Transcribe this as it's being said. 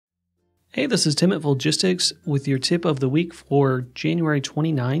Hey, this is Tim at Volgistics with your tip of the week for January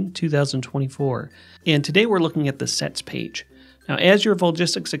 29, 2024. And today we're looking at the sets page. Now, as your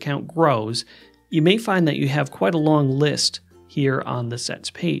Volgistics account grows, you may find that you have quite a long list here on the sets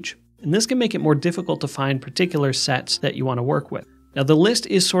page. And this can make it more difficult to find particular sets that you want to work with. Now, the list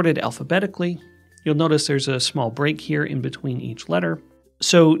is sorted alphabetically. You'll notice there's a small break here in between each letter.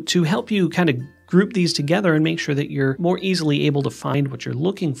 So to help you kind of group these together and make sure that you're more easily able to find what you're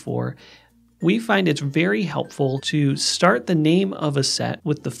looking for, we find it's very helpful to start the name of a set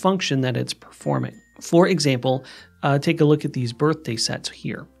with the function that it's performing. For example, take a look at these birthday sets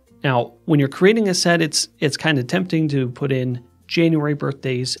here. Now, when you're creating a set, it's kind of tempting to put in January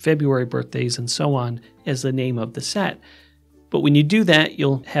birthdays, February birthdays, and so on as the name of the set. But when you do that,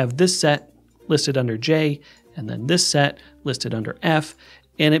 you'll have this set listed under J, and then this set listed under F,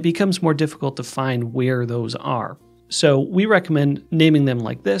 and it becomes more difficult to find where those are. So we recommend naming them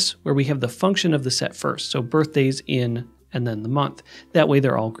like this, where we have the function of the set first, so birthdays in and then the month. That way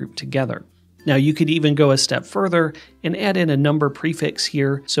they're all grouped together. Now you could even go a step further and add in a number prefix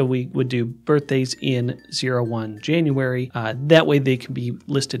here, so we would do birthdays in 01 January. That way they can be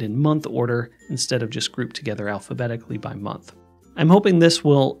listed in month order instead of just grouped together alphabetically by month. I'm hoping this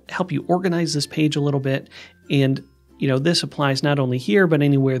will help you organize this page a little bit, and this applies not only here, but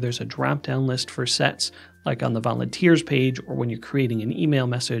anywhere there's a drop-down list for sets, like on the volunteers page or when you're creating an email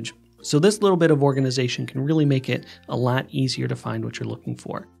message. So this little bit of organization can really make it a lot easier to find what you're looking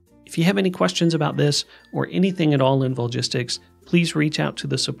for. If you have any questions about this or anything at all in Volgistics, please reach out to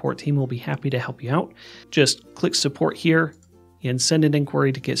the support team. We'll be happy to help you out. Just click support here and send an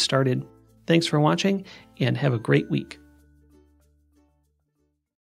inquiry to get started. Thanks for watching and have a great week.